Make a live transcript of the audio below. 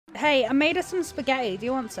Hey, I made us some spaghetti. Do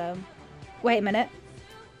you want some? Wait a minute.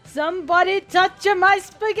 Somebody touching my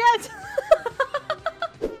spaghetti.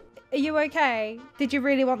 Are you okay? Did you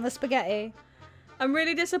really want the spaghetti? I'm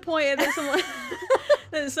really disappointed that someone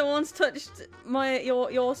that someone's touched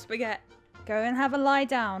your spaghetti. Go and have a lie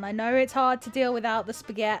down. I know it's hard to deal without the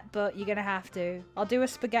spaghetti, but you're gonna have to. I'll do a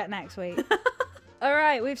spaghetti next week.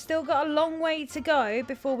 Alright, we've still got a long way to go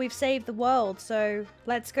before we've saved the world, so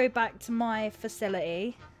let's go back to my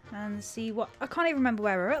facility and see what... I can't even remember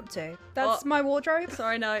where we're up to. That's my wardrobe.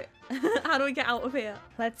 Sorry, no. How do we get out of here?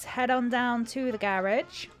 Let's head on down to the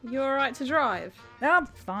garage. You alright to drive? I'm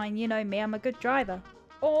fine, you know me, I'm a good driver.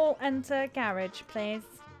 All enter garage, please.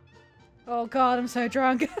 Oh god, I'm so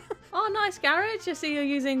drunk. Oh, nice garage. I see you're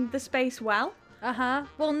using the space well. Uh-huh.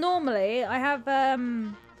 Well, normally I have a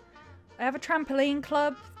trampoline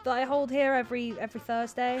club that I hold here every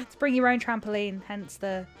Thursday. It's bring your own trampoline, hence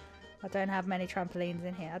the... I don't have many trampolines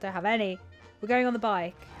in here. I don't have any. We're going on the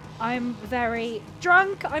bike. I'm very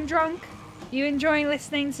drunk. I'm drunk. You enjoying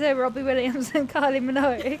listening to Robbie Williams and Kylie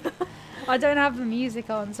Minogue? I don't have the music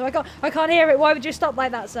on, so I can't hear it. Why would you stop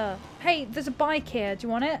like that, sir? Hey, there's a bike here. Do you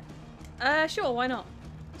want it? Sure, why not?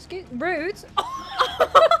 Excuse... Rude.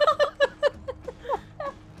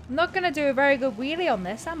 I'm not going to do a very good wheelie on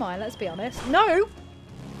this, am I? Let's be honest. No!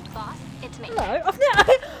 Boss, it's me. Hello?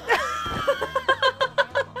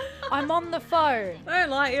 I'm on the phone. I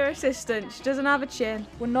don't like your assistant. She doesn't have a chin.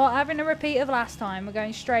 We're not having a repeat of last time. We're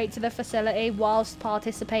going straight to the facility whilst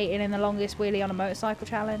participating in the longest wheelie on a motorcycle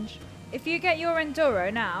challenge. If you get your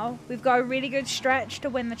enduro now, we've got a really good stretch to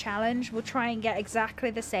win the challenge. We'll try and get exactly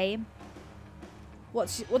the same. What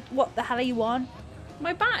the hell are you on?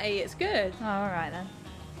 My batty, it's good. Oh, alright then.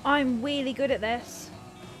 I'm really good at this.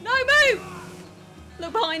 No, move!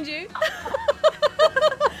 Look behind you.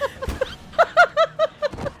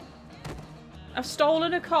 I've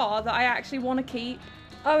stolen a car that I actually want to keep.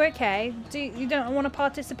 Oh, okay. You don't want to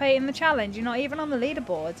participate in the challenge? You're not even on the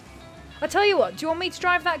leaderboard. I'll tell you what, do you want me to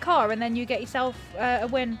drive that car and then you get yourself a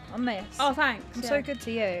win on this? Oh, thanks. I'm so good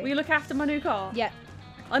to you. Will you look after my new car? Yeah.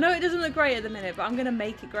 I know it doesn't look great at the minute, but I'm going to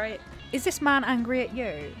make it great. Is this man angry at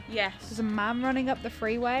you? Yes. There's a man running up the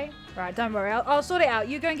freeway? Right, don't worry. I'll sort it out.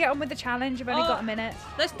 You go and get on with the challenge. You've only got a minute.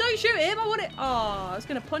 Don't shoot him. I want it. Oh, I was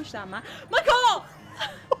going to punch that man. My car!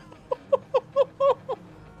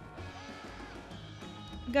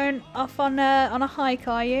 Going off on a hike,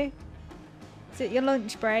 are you? Is it your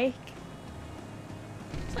lunch break?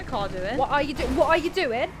 What's that car doing? What are you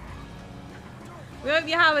doing? We hope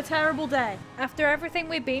you have a terrible day. After everything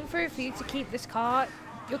we've been through for you to keep this car,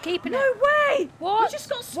 you're keeping it. No way! What? We just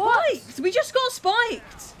got spiked! We just got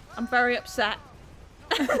spiked! I'm very upset.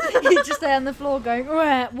 You just lay on the floor going,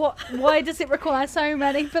 what? Why does it require so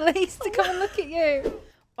many police to come and look at you?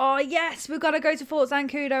 Oh yes, we've got to go to Fort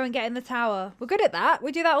Zancudo and get in the tower. We're good at that.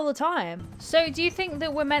 We do that all the time. So do you think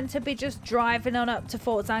that we're meant to be just driving on up to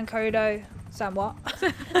Fort Zancudo? Somewhat.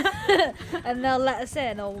 And they'll let us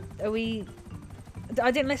in, or are we... I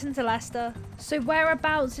didn't listen to Lester. So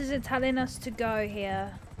whereabouts is it telling us to go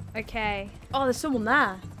here? Okay. Oh, there's someone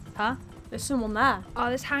there. Huh? There's someone there. Oh,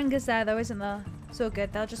 there's hangars there though, isn't there? It's all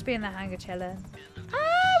good. They'll just be in the hangar chilling.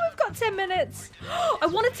 We've got 10 minutes. I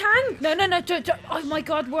want a tank. No, don't. Oh my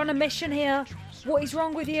god, we're on a mission here. What is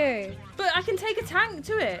wrong with you? But I can take a tank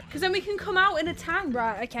to it, because then we can come out in a tank.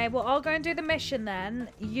 Right, okay, well, I'll go and do the mission then.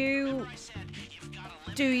 You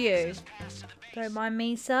do you. Don't mind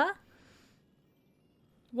me, sir.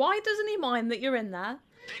 Why doesn't he mind that you're in there?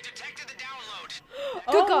 They detected the download.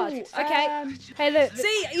 Good God. Okay. Hey, look.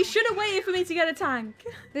 See, you should have waited for me to get a tank.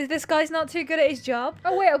 This guy's not too good at his job.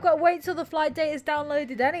 Oh, wait, I've got to wait till the flight data is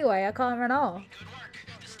downloaded anyway. I can't run off.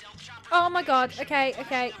 Oh, my God.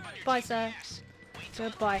 Okay. Bye, sir.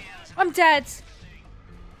 Goodbye. I'm dead.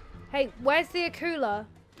 Hey, where's the Akula?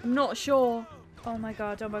 I'm not sure. Oh, my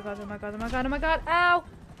God. Ow.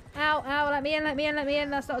 Ow, let me in.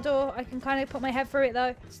 That's not a door. I can kind of put my head through it,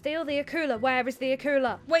 though. Steal the Akula. Where is the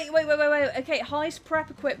Akula? Wait. Okay, heist prep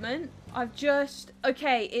equipment. I've just...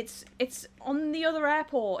 Okay, it's on the other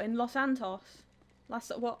airport in Los Santos.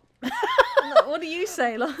 What? What do you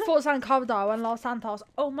say? Fort San Salvador and Los Santos.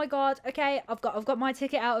 Oh, my God. Okay, I've got my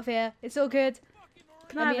ticket out of here. It's all good.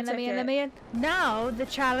 Let me in. Now, the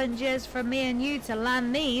challenge is for me and you to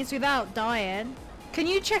land these without dying. Can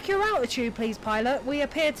you check your altitude, please, pilot? We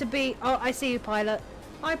appear to be... Oh, I see you, pilot.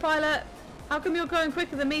 Hi, pilot. How come you're going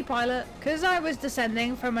quicker than me, pilot? Because I was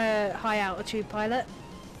descending from a high altitude, pilot.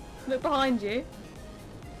 Look behind you.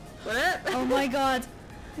 What? Oh, my God.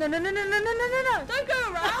 No. Don't go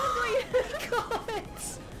around. God.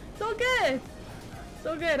 It's all good. It's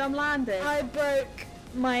all good. I'm landing. I broke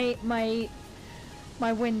my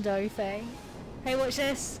My window thing. Hey, watch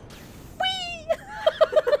this. Whee!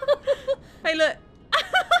 Hey, look.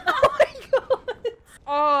 Oh my god.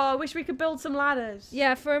 Oh, I wish we could build some ladders.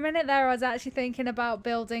 Yeah, for a minute there, I was actually thinking about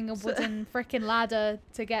building a wooden freaking ladder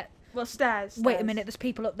to get. Well, stairs. Wait a stairs. minute, there's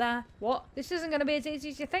people up there. What? This isn't going to be as easy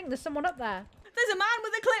as you think. There's someone up there. There's a man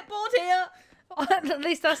with a clipboard here. At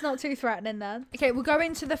least that's not too threatening then. Okay, we'll go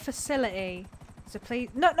into the facility. So please,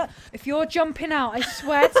 no. If you're jumping out, I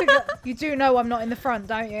swear to God, you do know I'm not in the front,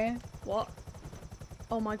 don't you? What?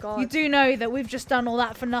 Oh my god. You do know that we've just done all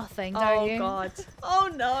that for nothing, don't you? Oh god.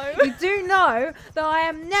 Oh no. You do know that I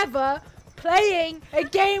am never playing a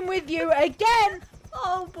game with you again.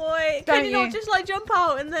 Oh boy. Don't Can you not you? just like jump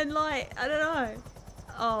out and then like, I don't know.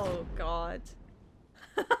 Oh god.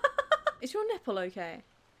 Is your nipple okay?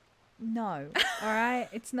 No, all right,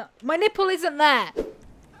 it's not. My nipple isn't there.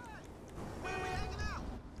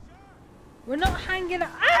 We're not hanging out.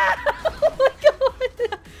 Ah! Oh my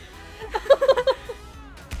god!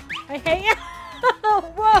 I hate it.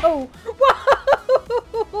 Whoa!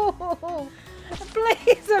 Whoa!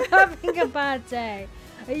 Please, I'm having a bad day.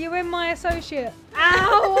 Are you in my associate?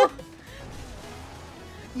 Ow!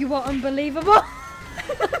 You are unbelievable.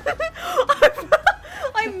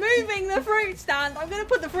 I'm moving the fruit stand. I'm gonna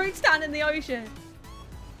put the fruit stand in the ocean.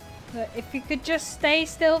 Look, if you could just stay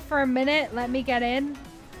still for a minute, let me get in.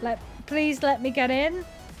 Please let me get in.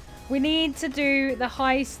 We need to do the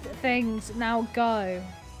heist things. Now go.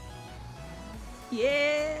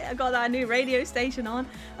 Yeah, I got that new radio station on.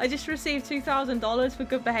 I just received $2,000 for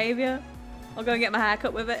good behavior. I'll go and get my hair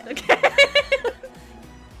cut with it. Okay.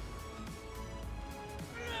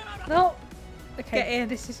 No. Okay. Get in.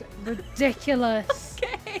 This is ridiculous.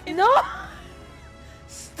 Okay. No.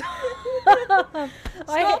 Stop.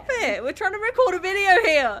 Stop it. We're trying to record a video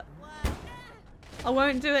here. I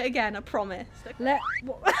won't do it again. I promise. Let.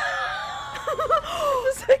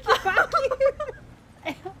 It's like a vacuum.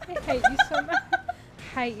 I hate you so much.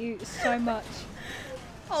 Hate you so much.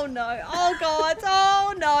 Oh no. Oh god.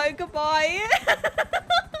 Oh no. Goodbye.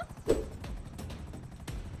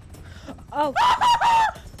 Oh.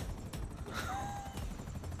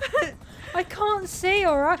 I can't see,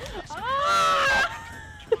 alright?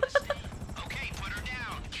 Okay, put her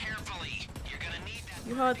down. Carefully. You're gonna need that.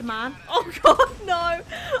 You heard the man. Oh god, no.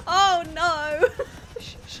 Oh no.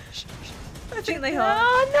 I think they heard.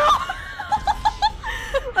 Oh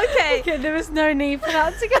no! Okay. Okay, there was no need for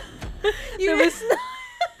that to go. You There was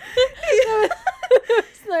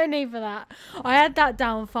no need for that. I had that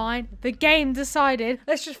down fine. The game decided,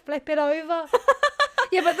 let's just flip it over.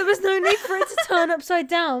 Yeah, but there was no need for it to turn upside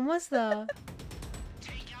down, was there?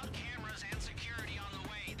 Take out cameras and security on the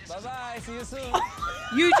way. This is Bye-bye, see you soon.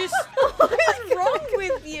 You just. What is wrong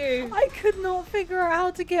with you? I could not figure out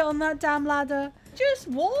how to get on that damn ladder. Just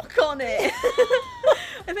walk on it.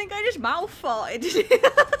 I think I just mouth farted.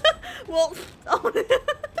 Walk on it.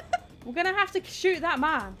 We're gonna have to shoot that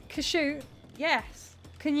man. Kashoot, Yes.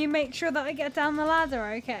 can you make sure that I get down the ladder,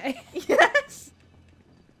 okay? Yes.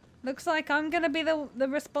 Looks like I'm gonna be the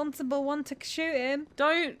responsible one to shoot him.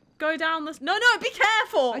 Don't go down this. No, no, be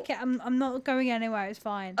careful. Okay, I'm not going anywhere, it's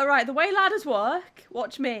fine. All right, the way ladders work,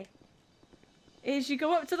 watch me, is you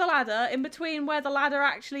go up to the ladder in between where the ladder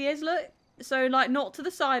actually is, look. So, like, not to the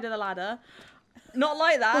side of the ladder. Not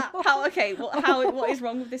like that. How, okay, what is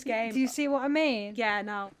wrong with this game? Do you see what I mean? Yeah,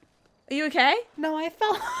 now. Are you okay? No, I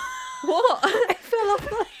fell. What? I fell off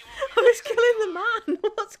the... I was killing the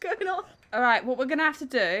man. What's going on? All right, what we're going to have to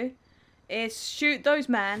do is shoot those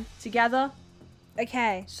men together.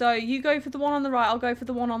 Okay, So, you go for the one on the right, I'll go for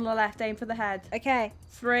the one on the left, aim for the head. okay.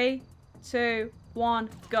 3, 2, 1,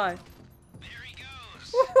 go. there he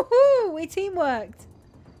goes. Woohoo! We teamworked.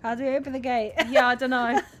 How do we open the gate? Yeah, I don't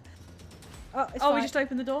know. Oh, it's Oh, we fine. just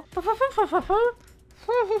opened the door.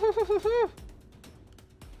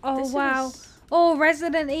 Oh, This wow. is- Oh,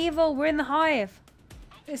 Resident Evil, we're in the hive.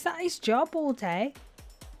 Is that his job all day?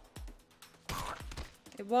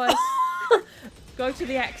 It was. Go to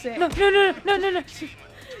the exit. No.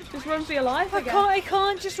 Just run for your life, I guess. I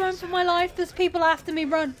can't just run for my life. There's people after me.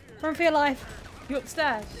 Run for your life. You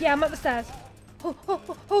upstairs? Yeah, I'm up the stairs.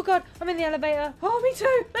 Oh God, I'm in the elevator. Oh, me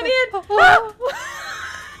too. Let me in. Oh.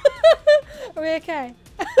 Are we okay?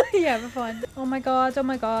 Yeah, we're fine. Oh my God. Get on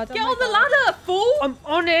the God. ladder, fool. I'm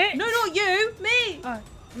on it. No, not you. Me. Oh,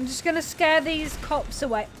 I'm just gonna scare these cops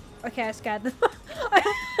away. Okay, I scared them.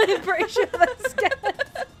 I'm pretty sure they're scared.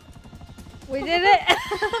 We did it.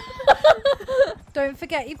 Don't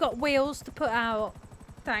forget, you've got wheels to put out.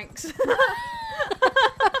 Thanks.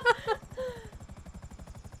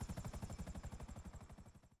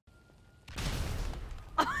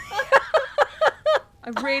 I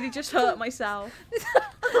really just hurt myself.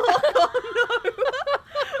 Oh, no.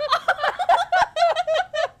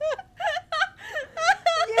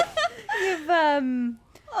 You've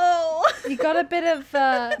Oh. you got a bit of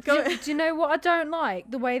do you know what I don't like?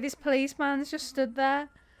 The way this policeman's just stood there.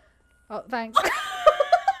 Oh, thanks.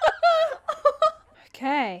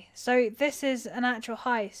 Okay, so this is an actual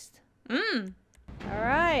heist. All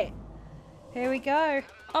right, here we go.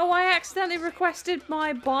 Oh, I accidentally requested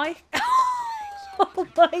my bike. Oh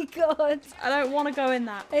my god. I don't want to go in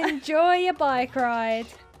that. Enjoy your bike ride.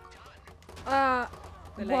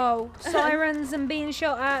 Really? Whoa, sirens and being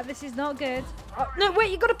shot at. This is not good. Oh, no,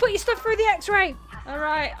 wait, you got to put your stuff through the x-ray. All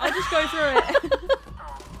right, I'll just go through it.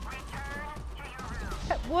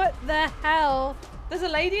 What the hell? There's a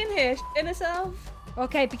lady in here in herself.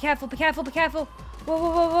 Okay, be careful, be careful, be careful. Whoa,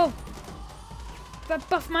 whoa, whoa, whoa. That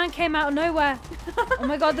buff man came out of nowhere. Oh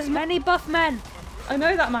my god, there's many buff men. I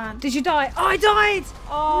know that man. Did you die? Oh, I died!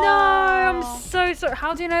 Oh. No, I'm so sorry.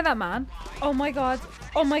 How do you know that man? Oh my god.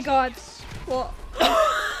 Oh my god. What?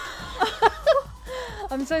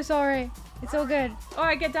 I'm so sorry. It's all good. All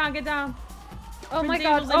right, get down, get down. Oh my Prince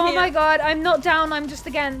god. Evil's in Oh here. my god. I'm not down. I'm just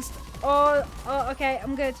against. Oh, okay.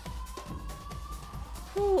 I'm good.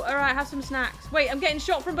 Ooh, all right, have some snacks. Wait, I'm getting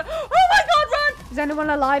shot from. Oh my god, run! Is anyone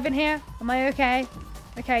alive in here? Am I okay?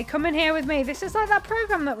 Okay, come in here with me. This is like that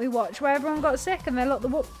program that we watched where everyone got sick and they locked the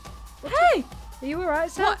whoop. Hey, Are you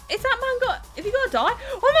alright, sir? what? Is that man got? If he gonna die?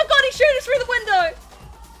 Oh my god, he's shooting us through the window!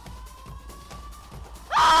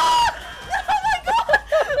 Ah! Oh my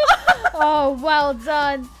god! Oh, well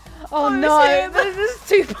done. Oh, Oh, it was no. him. This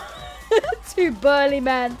is two burly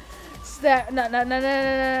men. No, no, no, no,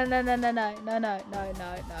 no, no, no, no, no, no, no, no,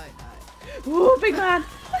 no, no. Ooh, big man.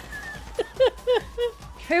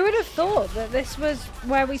 Who would have thought that this was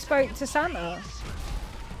where we spoke to Santa?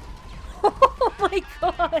 Oh my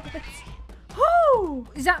god. Oh,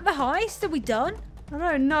 Is that the heist? Are we done? I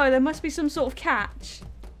don't know. There must be some sort of catch.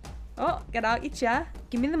 Oh, get out your chair.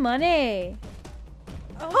 Give me the money.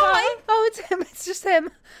 Oh, Hi. Oh, it's him. It's just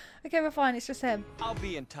him. Okay, we're fine. It's just him. I'll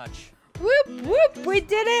be in touch. Whoop, whoop. We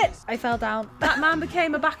did it. I fell down. That man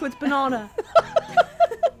became a backwards banana.